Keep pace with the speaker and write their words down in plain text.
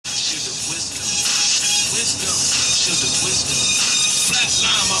of wisdom.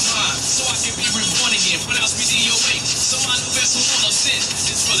 Flatline my mind, so I can be reborn again. Pronounce me DOA, so I know best who won't sin.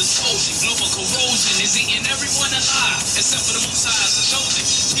 This for this potion, global corrosion is eating everyone alive, except for the Most High, the chosen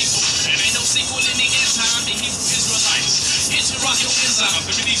people. There ain't no sequel in the end time, the Hebrew Israelites. Interrupt your enzyme,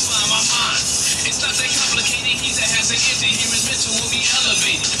 and redefine my mind. It's not that complicated, he that has an engine, human mental will be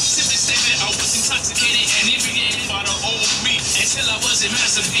elevated. Simply statement, I was intoxicated and inebriated by the old me until I was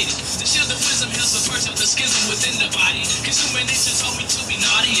emancipated. The shield of wisdom helps to purge up the schism within the body. Consuming nature told me to be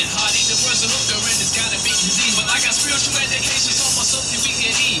naughty and hardy. The words of hooker and it's gotta be disease. But I got spiritual education, so my soul can we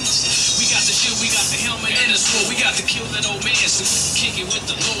get ease. We got the shield, we got the helmet and the sword. We got to kill that old man so we can kick it with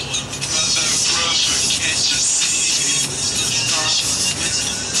the Lord. Brother, can't you see?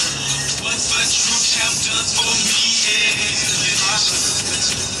 What the truth have done for me, yeah.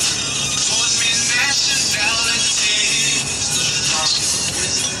 Taught me nationality.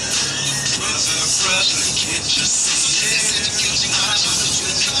 Brother, can't you see it?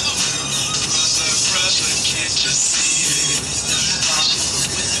 Brother, can't you see it?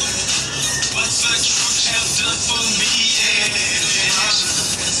 What the truth have done for me, yeah.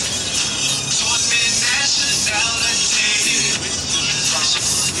 Taught me nationality.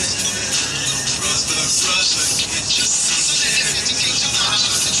 Brother, can't you see it?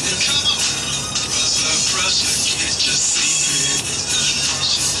 Brother, can't you see it?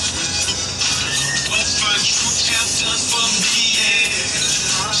 What the truth have done for me, yeah.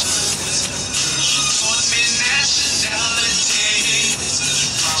 Taught me nationality.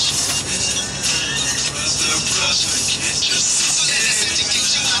 Brother, can't you see it?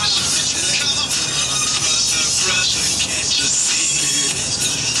 Brother, can't you see it?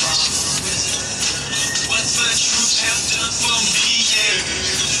 What the truth have done for me, yeah.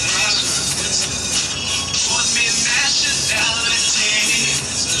 Taught me nationality.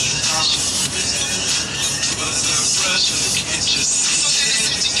 Brother, can't you see it?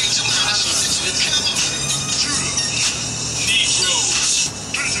 Judah, Negroes,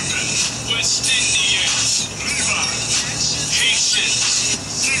 Benjamin, West Indians, Levi, Haitians,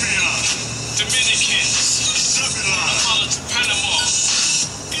 Simeon, Dominicans, Zebulon, Holla to Panama,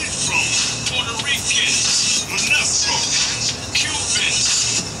 Ephraim, Puerto Ricans, Manasseh,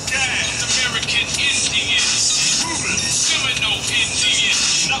 Cubans, Gad, American Indians, Reuben, Seminole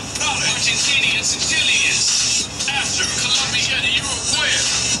Indians, Naphtali, Argentinians and Chileans, Asher, Colombia, the Uruguay,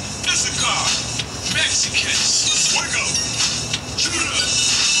 Issachar, Mexicans. Wake up! Judah!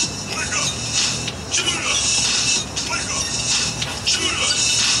 Wake up! Judah! Wake up! Judah!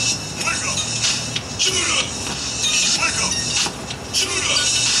 Wake up! Judah! Wake up! Judah!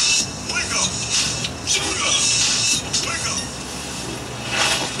 Wake up! Judah! Wake up!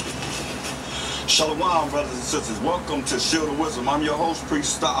 Shalom, brothers and sisters. Welcome to Shield of Wisdom. I'm your host,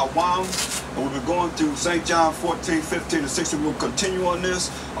 Priest Awam, and we've been going through St. John 14, 15, and 16. We'll continue on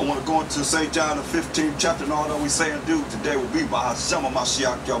this. I want to go into St. John, the 15th chapter, and all that we say and do today will be by Hashem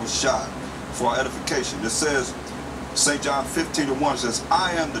Mashiach Yahushua for our edification. It says, St. John 15:1 says,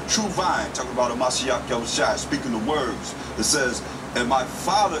 I am the true vine, talking about a Mashiach Yahushua, speaking the words. It says, and my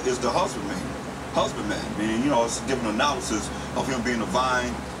Father is the husbandman, meaning, it's giving an analysis of him being the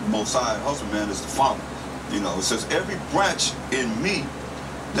vine. The Most High husbandman is the Father. It says, every branch in me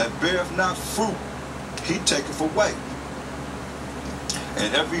that beareth not fruit, he taketh away.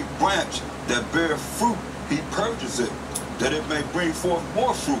 And every branch that beareth fruit, he purges it, that it may bring forth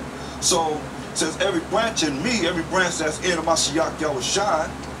more fruit. So, it says, every branch in me, every branch that's in Mashiach Yahushua,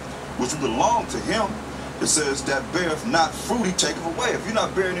 which belong to him, it says, that beareth not fruit, he taketh away. If you're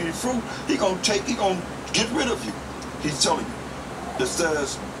not bearing any fruit, he gonna get rid of you. He's telling you. It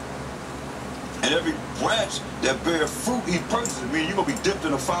says, and every branch that bears fruit, he purges it. Meaning you're going to be dipped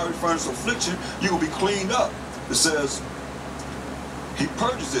in a fiery furnace of affliction. You're going to be cleaned up. It says, he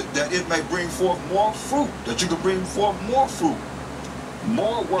purges it that it may bring forth more fruit. That you can bring forth more fruit.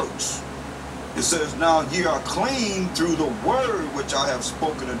 More works. It says, now ye are clean through the word which I have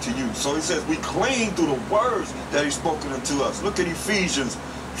spoken unto you. So he says, we clean through the words that he's spoken unto us. Look at Ephesians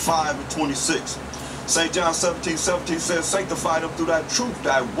 5:26. St. John 17:17 says, sanctify them through thy truth.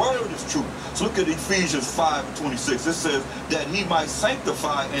 Thy word is truth. So look at Ephesians 5:26. It says that he might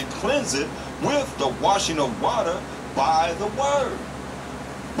sanctify and cleanse it with the washing of water by the word.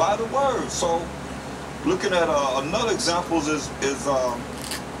 By the word. So looking at another example is 1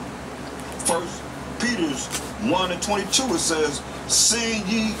 Peter 1:22. It says, seeing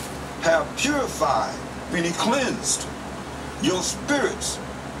ye have purified, meaning cleansed, your spirits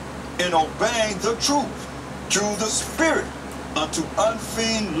in obeying the truth through the Spirit unto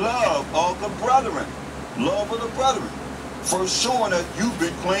unfeigned love of the brethren. Love of the brethren. First showing that you've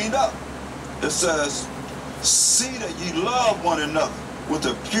been cleaned up. It says, See that ye love one another with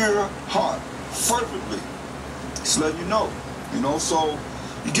a pure heart, fervently. He's letting you know. So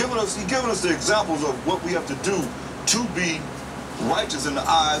he's giving us the examples of what we have to do to be righteous in the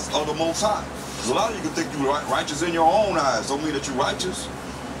eyes of the Most High. Because a lot of you can think you're righteous in your own eyes. Don't mean that you're righteous.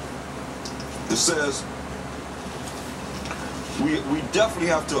 It says we definitely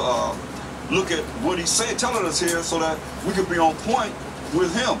have to look at what he's saying, telling us here, so that we can be on point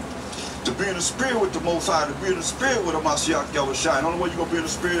with him. To be in the spirit with the Most High, to be in the spirit with the Mashiach Yahushua. The only way you're going to be in the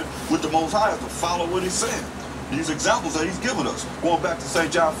spirit with the Most High is to follow what he's saying. These examples that he's given us. Going back to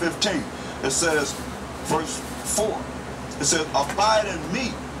St. John 15, it says, verse 4, it says, abide in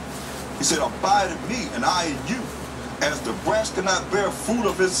me. He said, abide in me, and I in you. As the branch cannot bear fruit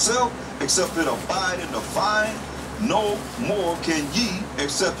of itself, except it abide in the vine, no more can ye,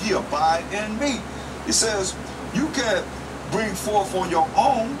 except ye abide in me. It says, you can't bring forth on your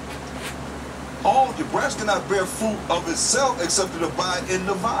own. Your branch cannot bear fruit of itself except it abide in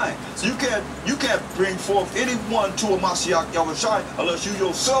the vine. So you can't bring forth anyone to a Mashiach Yahushua unless you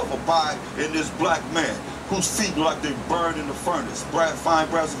yourself abide in this black man whose feet are like they burned in the furnace. Fine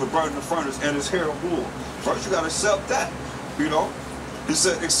brass of it burned in the furnace, and his hair of wool. First you got to accept that. He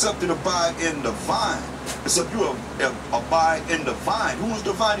said, except it abide in the vine. Except you abide in the vine. Who is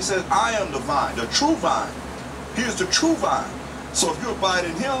the vine? He says, I am the vine, the true vine. He is the true vine. So if you abide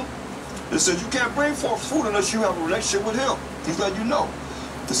in him, it says you can't bring forth fruit unless you have a relationship with him. He's letting you know.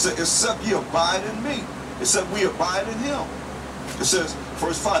 It says, except ye abide in me. Except we abide in him. It says,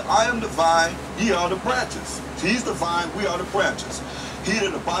 verse 5, I am the vine, ye are the branches. He's the vine, we are the branches. He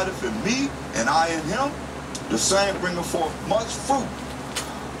that abideth in me, and I in him, the same bringeth forth much fruit.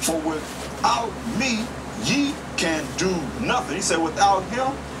 For without me, ye can do nothing. He said, without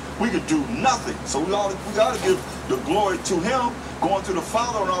him, we could do nothing. So we got to give the glory to him, going to the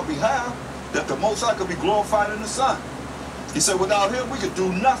Father on our behalf, that the Most High could be glorified in the Son. He said, without him, we could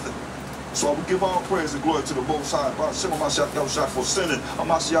do nothing. So we give all praise and glory to the Most High, for sending a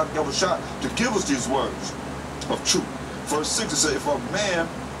Mashiach Yahushua to give us these words of truth. Verse 6, it says, if a man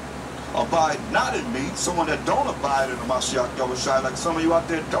abide not in me, someone that don't abide in the Mashiach Yahushua, like some of you out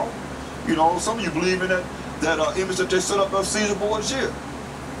there don't. Some of you believe in that image that they set up of Caesar Borgia.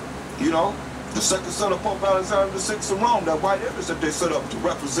 The second son of Pope Alexander VI of Rome, that white image that they set up to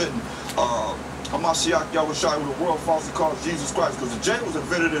represent Mashiach Yahushua, who the world falsely calls Jesus Christ, because the J was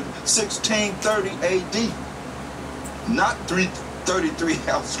invented in 1630 AD, not 33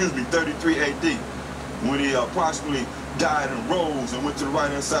 AD, when he approximately died and rose and went to the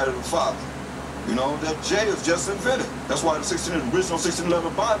right-hand side of the Father. That J is just invented. That's why the original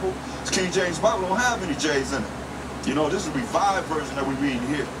 1611 Bible, the King James Bible, don't have any J's in it. This is a revived version that we're reading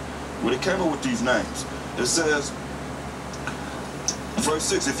here, where they came up with these names. It says, verse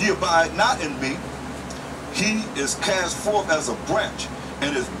 6, if ye abide not in me, he is cast forth as a branch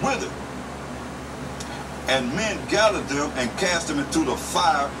and is withered. And men gather them and cast them into the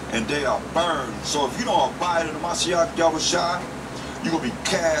fire, and they are burned. So if you don't abide in the Mashiach Yahushua, you're going to be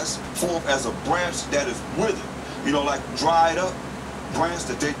cast forth as a branch that is withered. Like dried up branch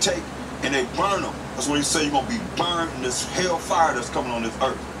that they take and they burn them. That's what he said, you're going to be burned in this hell fire that's coming on this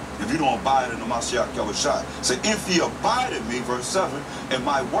earth if you don't abide in the Mashiach Yahushua. Say, if ye abide in me, verse 7, and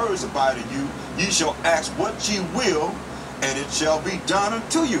my words abide in you, ye shall ask what ye will, and it shall be done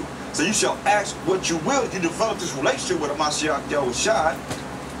unto you. So you shall ask what you will. You develop this relationship with the Mashiach Yahushua,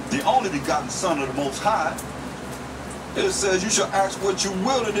 the only begotten Son of the Most High. It says, you shall ask what you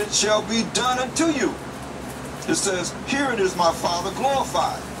will, and it shall be done unto you. It says, here it is, my Father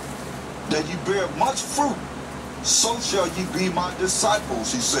glorified, that ye bear much fruit, so shall ye be my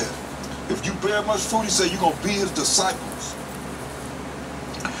disciples, he said. If you bear much fruit, he said, you're going to be his disciples.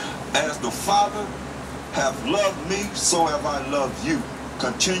 As the Father hath loved me, so have I loved you.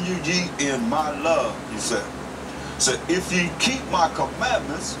 Continue ye in my love, he said. Said, if ye keep my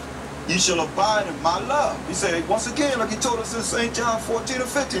commandments, ye shall abide in my love. He said, once again, like he told us in St. John 14 and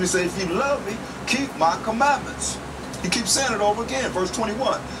 15, he said, if ye love me, keep my commandments. He keeps saying it over again, verse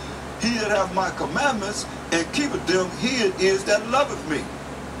 21. He that hath my commandments and keepeth them, he it is that loveth me.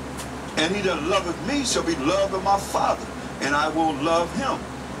 And he that loveth me shall be loved of my Father, and I will love him,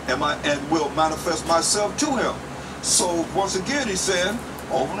 and will manifest myself to him. So once again, he's saying,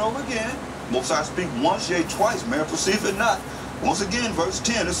 over and over again, Most High speak once, yea, twice, man perceive it not. Once again, verse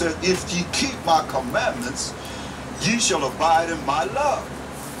 10, it says, if ye keep my commandments, ye shall abide in my love,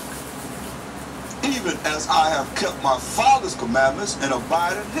 even as I have kept my Father's commandments and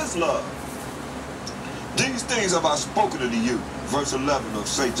abide in his love. These things have I spoken unto you, verse 11 of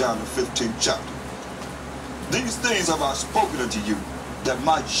St. John the 15th chapter. These things have I spoken unto you, that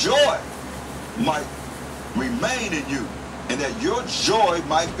my joy might remain in you, and that your joy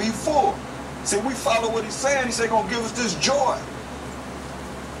might be full. See, we follow what he's saying. He said, gonna give us this joy.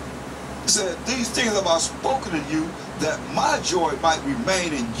 He said, these things have I spoken to you, that my joy might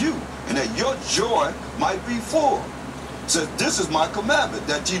remain in you, and that your joy might be full. He said, this is my commandment,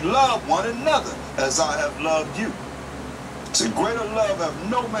 that ye love one another as I have loved you. He said, greater love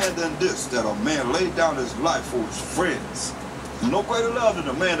have no man than this, that a man lay down his life for his friends. No greater love than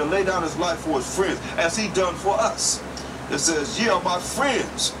a man to lay down his life for his friends, as he done for us. It says, ye are my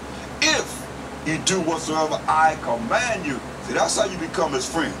friends, if you do whatsoever I command you. See, that's how you become his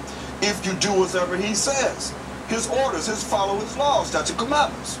friend. If you do whatever he says, his orders, follow his laws, statutes,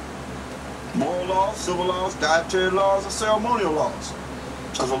 commandments. Moral laws, civil laws, dietary laws, and ceremonial laws.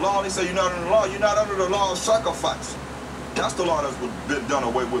 Because the law, he said, you're not under the law, you're not under the law of sacrifice. That's the law that's been done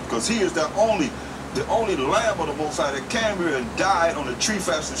away with, because he is the only Lamb of the Most High that came here and died on the tree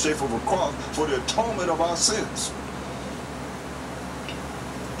fashioned shape of a cross for the atonement of our sins.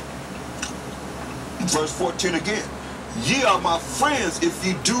 Verse 14 again. Ye are my friends if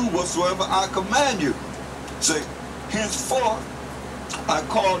ye do whatsoever I command you. Say, henceforth I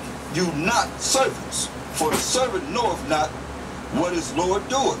call you not servants, for the servant knoweth not what his Lord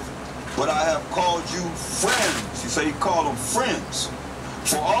doeth. But I have called you friends. You say he called them friends.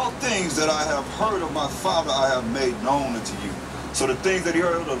 For all things that I have heard of my Father I have made known unto you. So the things that he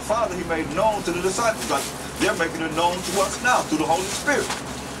heard of the Father he made known to the disciples. Like they're making it known to us now through the Holy Spirit.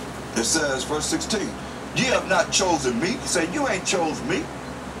 It says, verse 16, ye have not chosen me. He said, you ain't chose me,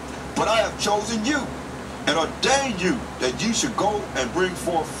 but I have chosen you and ordained you that ye should go and bring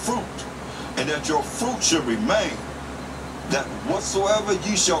forth fruit, and that your fruit should remain, that whatsoever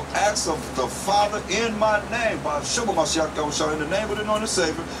ye shall ask of the Father in my name, by Shema Mashiach, in the name of the anointed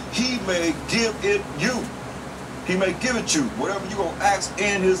Savior, he may give it you. He may give it you. Whatever you're going to ask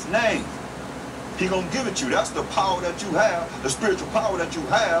in his name, he going to give it you. That's the power that you have, the spiritual power that you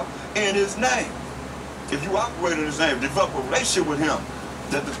have in his name. If you operate in his name, develop a relationship with him,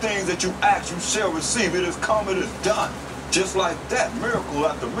 that the things that you ask, you shall receive. It is come, it is done. Just like that, miracle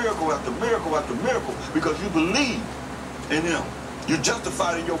after miracle after miracle after miracle, because you believe in him. You're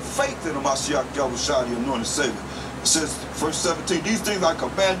justified in your faith in the Mashiach Yahushua, the anointed Savior. It says, verse 17, these things I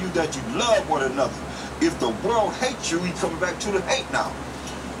command you, that you love one another. If the world hates you, he's coming back to the hate now.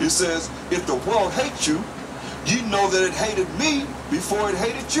 It says, if the world hates you, you know that it hated me before it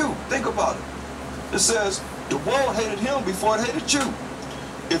hated you. Think about it. It says, the world hated him before it hated you.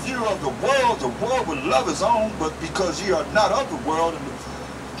 If you're of the world would love his own, but because ye are not of the world,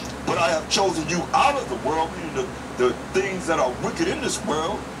 but I have chosen you out of the world, meaning the things that are wicked in this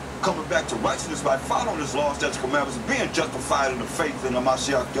world, coming back to righteousness by following his laws, statutes, commandments, and being justified in the faith in the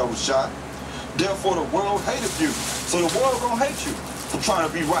Mashiach Yahushua. Therefore the world hateth you. So the world gonna hate you for trying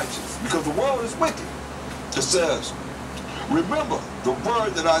to be righteous, because the world is wicked. It says, remember the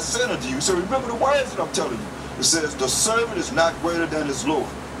word that I said unto you. So remember the words that I'm telling you. It says, the servant is not greater than his Lord.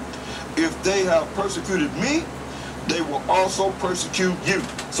 If they have persecuted me, they will also persecute you.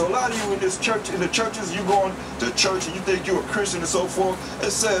 So a lot of you in this church, in the churches, you going to church and you think you're a Christian and so forth,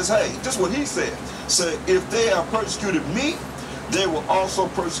 it says, hey, just what he said. Say, if they have persecuted me, they will also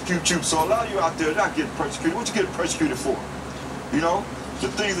persecute you. So a lot of you out there not getting persecuted. What you getting persecuted for? You know, the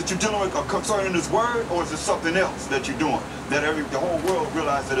things that you're dealing with are concerning this word, or is it something else that you're doing that the whole world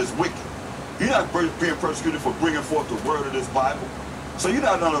realizes that it's wicked? You're not being persecuted for bringing forth the word of this Bible. So you're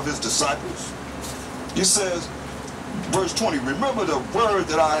not none of his disciples. He says, verse 20, remember the word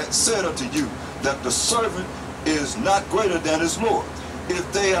that I said unto you, that the servant is not greater than his Lord.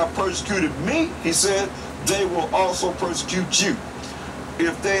 If they have persecuted me, he said, they will also persecute you.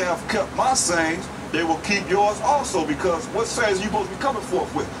 If they have kept my sayings, they will keep yours also, because what sayings are you supposed to be coming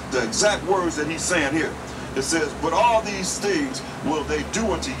forth with? The exact words that he's saying here. It says, but all these things will they do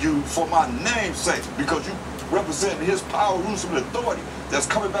unto you for my name's sake, because you represent his power, rules, and authority that's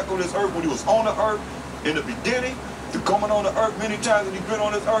coming back on this earth when he was on the earth in the beginning, to coming on the earth many times that he's been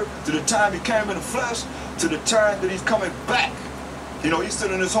on this earth, to the time he came in the flesh, to the time that he's coming back. You know, he's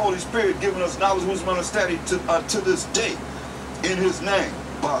sending his Holy Spirit, giving us knowledge, wisdom, and understanding to this day in his name.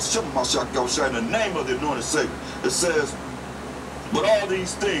 By Shema Mashiach, in the name of the anointed Savior. It says, but all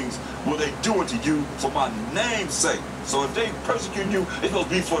these things will they do unto you for my name's sake. So if they persecute you, it's supposed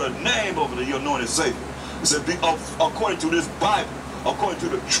to be for the name of the anointed Savior. It said, according to this Bible, according to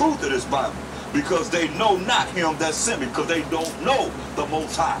the truth of this Bible, because they know not him that sent me, because they don't know the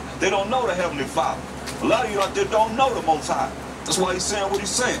Most High. They don't know the Heavenly Father. A lot of you out there don't know the Most High. That's why he's saying what he's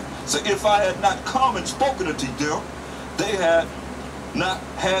saying. So if I had not come and spoken unto them, they had not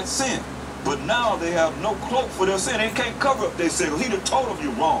had sin. But now they have no cloak for their sin. They can't cover up their sin. He done told them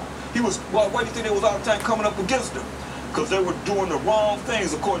you're wrong. Why do you think they was all the time coming up against him? Because they were doing the wrong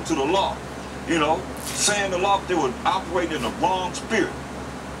things according to the law. You know, saying the law, but they were operating in the wrong spirit.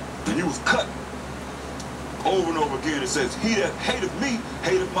 And he was cut. Over and over again, it says, he that hated me,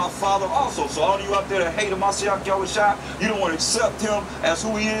 hated my Father also. So all of you out there that hate Mashiach Yahushua, you don't want to accept him as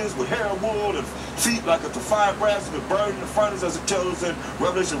who he is, with hair and wool and feet like a fine brass and burned in the furnace, as it tells us in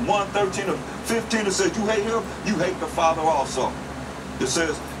Revelation 1:13 or 15. It says, you hate him, you hate the Father also. It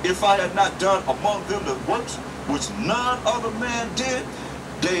says, if I had not done among them the works which none other man did,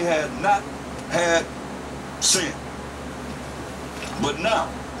 they had not had sin. But now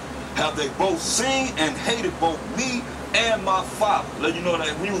have they both seen and hated both me and my Father. Let you know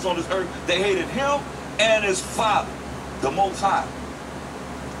that when he was on this earth, they hated him and his Father, the Most High.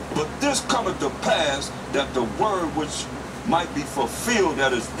 But this cometh to pass, that the word which might be fulfilled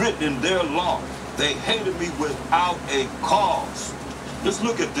that is written in their law, they hated me without a cause. Let's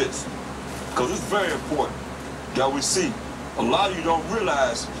look at this, because it's very important that we see. A lot of you don't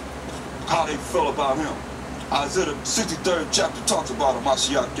realize how they felt about him. Isaiah the 63rd chapter talks about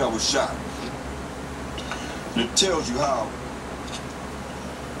Mashiach Yahushua. And it tells you how,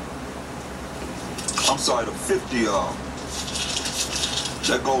 I'm sorry, the 50,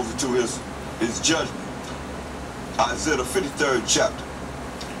 that goes into his judgment. Isaiah the 53rd chapter.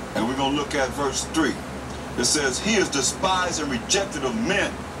 And we're going to look at verse 3. It says, he is despised and rejected of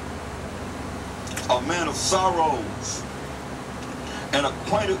men, a man of sorrows, and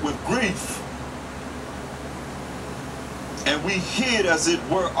acquainted with grief. And we hid, as it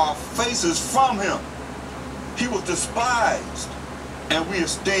were, our faces from him. He was despised, and we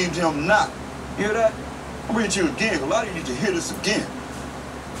esteemed him not. You hear that? I'll read you again. A lot of you need to hear this again.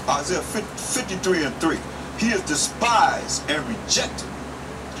 Isaiah 53:3. He is despised and rejected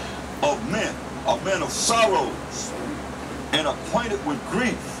of men, a man of sorrows, and acquainted with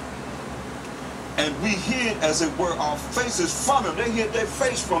grief. And we hid, as it were, our faces from him. They hid their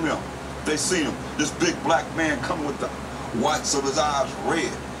face from him. They seen him, this big black man coming with the whites of his eyes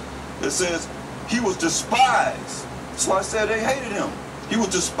red. It says he was despised. That's why I said they hated him. He was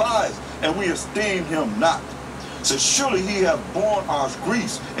despised, and we esteemed him not. It says, surely he hath borne our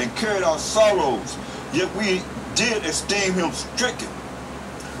griefs and carried our sorrows, yet we did esteem him stricken,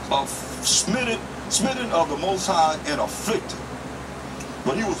 smitten of the Most High, and afflicted.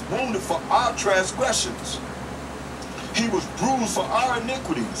 But he was wounded for our transgressions. He was bruised for our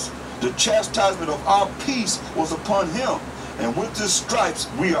iniquities. The chastisement of our peace was upon him, and with his stripes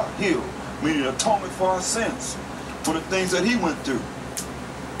we are healed, meaning atonement for our sins, for the things that he went through.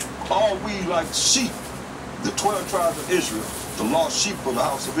 All we like sheep, the 12 tribes of Israel, the lost sheep of the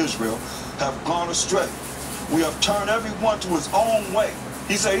house of Israel, have gone astray. We have turned every one to his own way.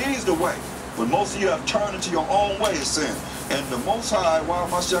 He said he's the way, but most of you have turned into your own way, sin. And the Most High, while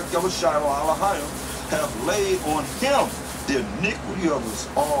Mashiach Yahushua or Elohim, have laid on him the iniquity of us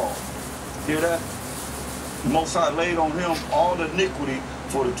all. Hear that? The Most High laid on him all the iniquity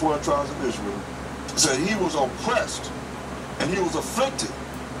for the 12 tribes of Israel. It said he was oppressed and he was afflicted,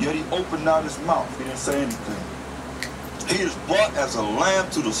 yet he opened not his mouth. He didn't say anything. He is brought as a lamb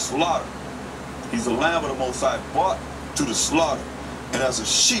to the slaughter. He's the lamb of the Most High, brought to the slaughter. And as a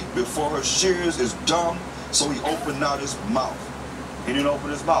sheep before her shearers is dumb, so he opened not his mouth. He didn't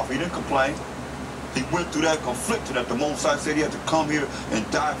open his mouth. He didn't complain. He went through that confliction that the Most High said he had to come here and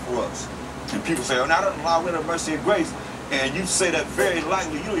die for us. And people say, oh, now that allow with mercy and grace. And you say that very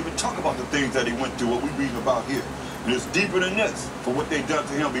lightly. You don't even talk about the things that he went through, what we're reading about here. And it's deeper than this for what they done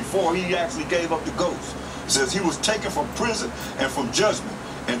to him before he actually gave up the ghost. It says he was taken from prison and from judgment.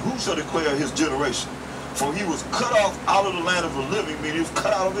 And who shall declare his generation? For he was cut off out of the land of the living, meaning he was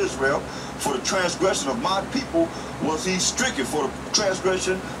cut out of Israel. For the transgression of my people was he stricken. For the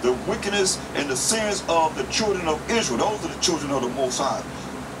transgression, the wickedness, and the sins of the children of Israel, those are the children of the Most High,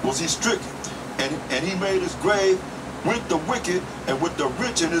 was he stricken. And he made his grave with the wicked and with the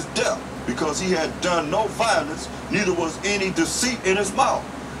rich in his death, because he had done no violence, neither was any deceit in his mouth.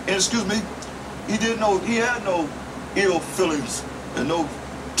 And excuse me, he had no ill feelings and no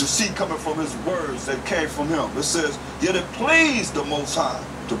deceit coming from his words that came from him. It says, yet it pleased the Most High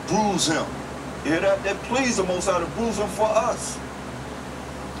to bruise him. You hear that? It pleased the Most High to bruise him for us.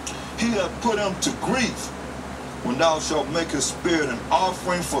 He hath put him to grief when thou shalt make his spirit an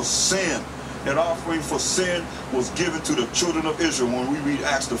offering for sin. That offering for sin was given to the children of Israel when we read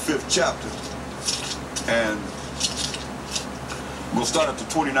Acts the 5th chapter. And we'll start at the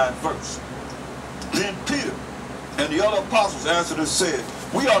 29th verse. Then Peter and the other apostles answered and said,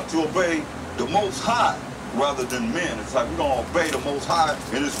 we ought to obey the Most High rather than men. It's like we're going to obey the Most High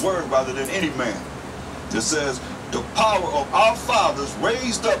in his word rather than any man. It says, the power of our fathers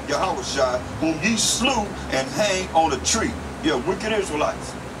raised up Yahushua, whom ye slew and hanged on a tree. Yeah, wicked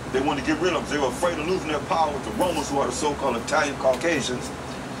Israelites. They wanted to get rid of them. They were afraid of losing their power with the Romans, who are the so-called Italian Caucasians,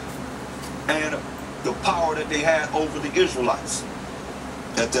 and the power that they had over the Israelites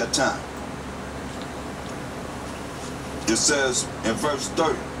at that time. It says in verse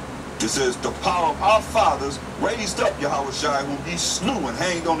 30, it says, the power of our fathers raised up Yahushua, whom he slew and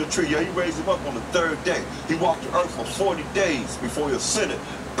hanged on the tree. Yeah, he raised him up on the third day. He walked the earth for 40 days before he ascended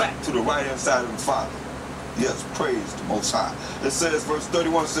back to the right-hand side of the Father. Yes, praise the Most High. It says, verse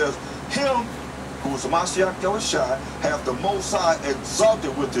 31 says, him who is the Mashiach Yahushua hath the Most High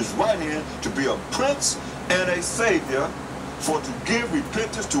exalted with his right hand to be a prince and a savior, for to give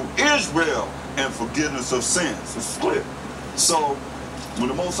repentance to Israel and forgiveness of sins. It's clear. So when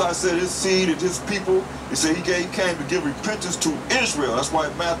the Most High said his seed and his people, he said he came to give repentance to Israel. That's why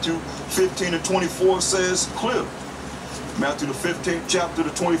Matthew 15 and 24 says clearly. Matthew the 15th chapter, the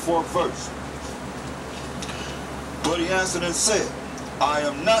 24th verse. But he answered and said, I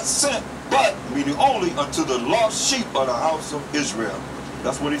am not sent, but, meaning only, unto the lost sheep of the house of Israel.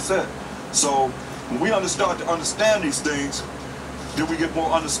 That's what he said. So when we start to understand these things, then we get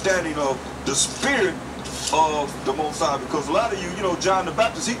more understanding of the spirit of the Most High. Because a lot of you know, John the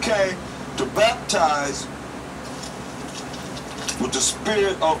Baptist, he came to baptize with the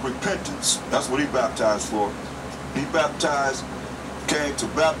spirit of repentance. That's what he baptized for. He came to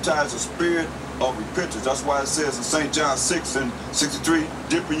baptize the spirit of repentance. That's why it says in St. John 6 and 63,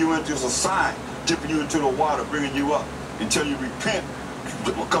 dipping you into, is a sign, dipping you into the water, bringing you up until you repent,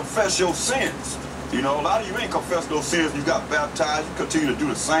 confess your sins. You know, a lot of you ain't confessed those sins. You got baptized. You continue to do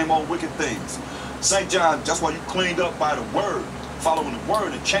the same old wicked things. St. John, that's why you cleaned up by the word, following the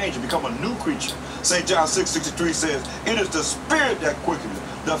word and change and become a new creature. St. John 6:63 says, it is the spirit that quickeneth,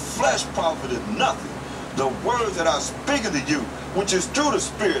 the flesh profiteth nothing. The words that I speak unto you, which is through the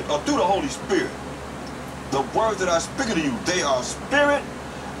Spirit, or through the Holy Spirit, the words that I speak unto you, they are spirit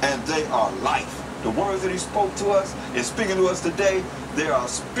and they are life. The words that he spoke to us and speaking to us today, they are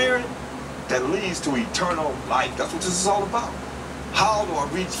spirit that leads to eternal life. That's what this is all about. How do I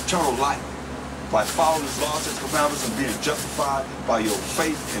reach eternal life? By following his laws and commandments and being justified by your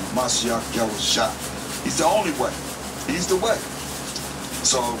faith in Mashiach Yahushua. He's the only way. He's the way.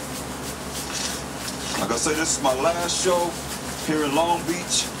 So, like I said, this is my last show here in Long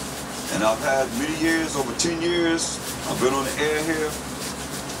Beach, and I've had many years, over 10 years, I've been on the air here,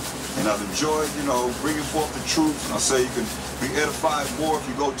 and I've enjoyed, you know, bringing forth the truth. And I say you can be edified more if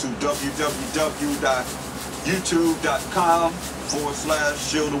you go to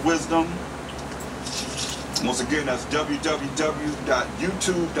www.youtube.com/Shield of Wisdom. Once again, that's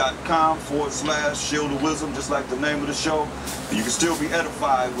www.youtube.com/Shield of Wisdom, just like the name of the show. And you can still be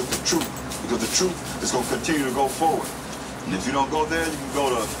edified with the truth, because the truth is going to continue to go forward. And if you don't go there, you can go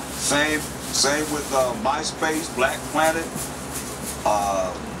to same with MySpace, Black Planet,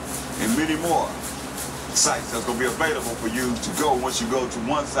 and many more sites that's going to be available for you to go. Once you go to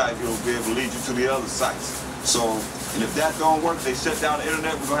one site, it'll be able to lead you to the other sites. So, and if that don't work, they shut down the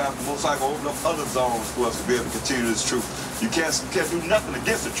internet, we're going to have to most likely open up other zones for us to be able to continue this truth. You can't do nothing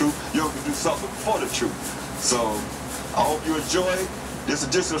against the truth. You have to do something for the truth. So, I hope you enjoy this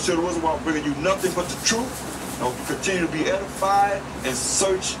edition of Shield of Wisdom, where I'm bringing you nothing but the truth. I hope you continue to be edified and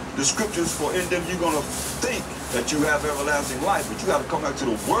search the scriptures, for in them you're going to think that you have everlasting life. But you got to come back to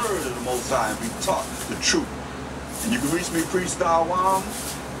the word of the Most High and be taught the truth. And you can reach me, Priest Awam,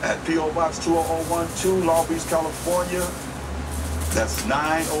 at P.O. Box 20012, Long Beach, California. That's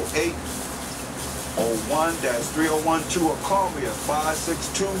 908-01-3012, or call me at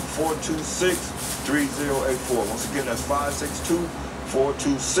 562-426-3084. Once again, that's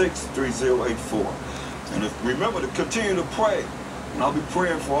 562-426-3084. And remember to continue to pray. And I'll be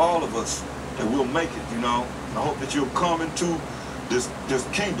praying for all of us that we'll make it, you know. And I hope that you'll come into this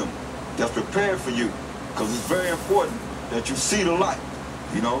kingdom that's prepared for you, because it's very important that you see the light.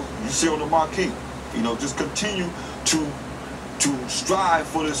 You know, you see on the marquee. You know, just continue to strive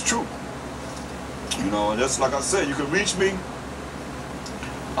for this truth. You know, and that's, like I said, you can reach me.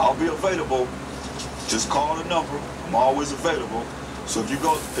 I'll be available. Just call the number. I'm always available. So if you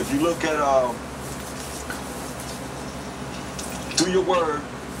look at through your word,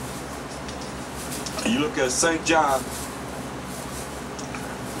 and you look at St. John,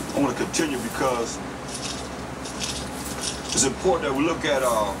 I want to continue because it's important that we look at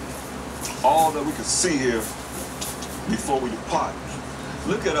all that we can see here before we depart.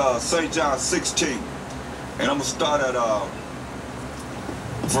 Look at St. John 16, and I'm going to start at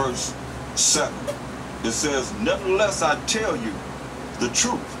verse 7. It says, nevertheless I tell you the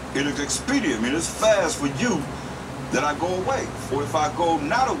truth. It is expedient, I mean, it's fast for you that I go away. For if I go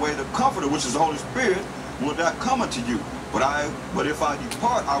not away, the Comforter, which is the Holy Spirit, will not come unto you. But if I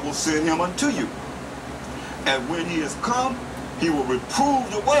depart, I will send him unto you. And when he is come, he will reprove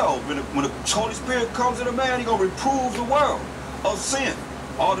the world. When the Holy Spirit comes in a man, he's going to reprove the world of sin,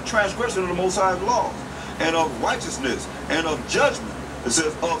 all the transgression of the Most High's laws, and of righteousness, and of judgment. It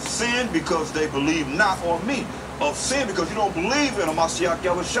says of sin because they believe not on me. Of sin because you don't believe in a Mashiach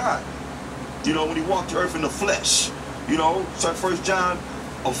Yahushua. You know, when he walked the earth in the flesh. You know, so 1 John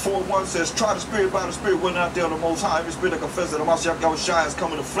 4:1 says, try the Spirit by the Spirit, whether not there of the Most High. Every spirit that confesses that the Mashiach Yahushua has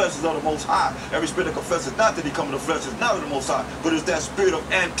come in the flesh is of the Most High. Every spirit that confesses not that he come in the flesh is not of the Most High, but it's that spirit of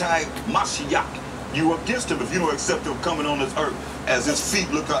anti-Mashiach. You against him if you don't accept him coming on this earth, as his feet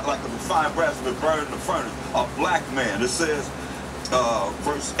look like a refined brass that burned in the furnace. A black man. It says,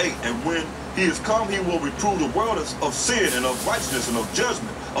 verse 8, and when he is come, he will reprove the world of sin and of righteousness and of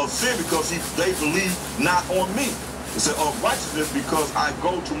judgment. Of sin because they believe not on me. It said of righteousness because I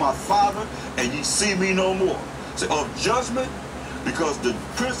go to my Father and ye see me no more. It said of judgment because the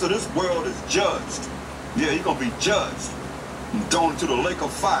prince of this world is judged. Yeah, he's going to be judged and thrown into the lake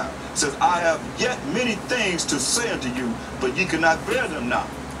of fire. It says I have yet many things to say unto you, but ye cannot bear them now.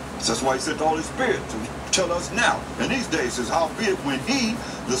 So that's why he sent the Holy Spirit to tell us now. In these days, it says, howbeit when he,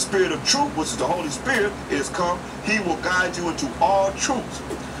 the Spirit of truth, which is the Holy Spirit, is come, he will guide you into all truth.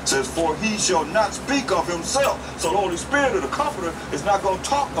 It says, for he shall not speak of himself. So the Holy Spirit of the Comforter is not going to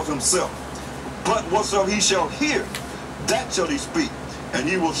talk of himself. But whatsoever he shall hear, that shall he speak. And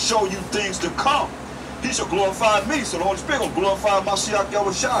he will show you things to come. He shall glorify me. So the Holy Spirit will glorify Mashiach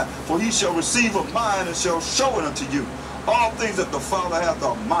Yahushua. For he shall receive of mine and shall show it unto you. All things that the Father hath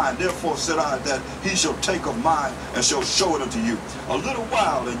of mine, therefore said I that he shall take of mine and shall show it unto you. A little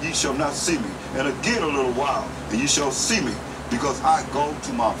while and ye shall not see me, and again a little while and ye shall see me, because I go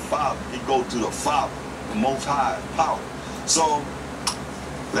to my Father. He go to the Father, the Most High power. So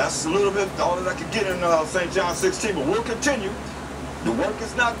that's a little bit all that I can get in St. John 16, but we'll continue. The work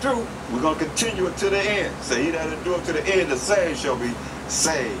is not through. We're going to continue it to the end. Say, he that endureth to the end, the same shall be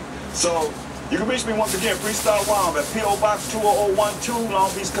saved. So you can reach me once again, Freestyle Wom, at P.O. Box 20012,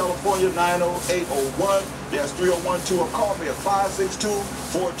 Long Beach, California, 90801. That's 3012, or call me at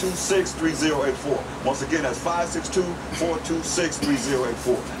 562-426-3084. Once again, that's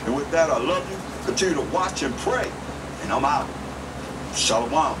 562-426-3084. And with that, I love you. Continue to watch and pray. And I'm out.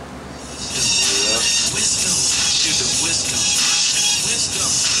 Shalom. Wisdom, sugar wisdom. Wisdom,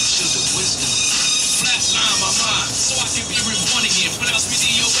 sugar wisdom. Flatline my mind, so I can be reborn again. Pronounce me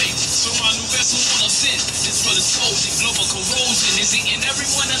DOA, so my new vessel full of sin. This for disposing, global corrosion is eating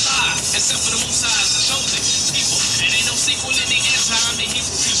everyone alive, except for the Most High's chosen people. And ain't no sequel in the end time. The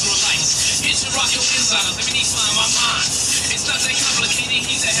Hebrew Israelites, interrupt your enzymes. Let me define my mind. It's not that complicated.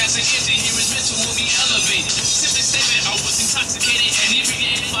 He that has an engine here is mental will be elevated. Simply statement, I was intoxicated and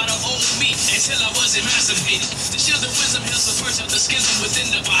inebriated by the old me until I was emancipated. The shield of wisdom helps the purge of the schism within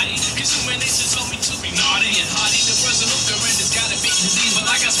the body. Cause human nature told me to be naughty and hardy. The words of hooker and it's gotta be disease. But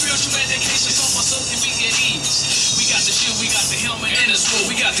I got spiritual education, so my soul can be at ease. We got the shield, we got the helmet and the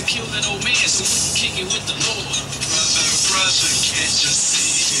sword. We got to kill that old man so we can kick it with the Lord. Brother, can't you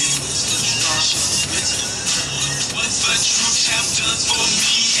see? What the truth have done for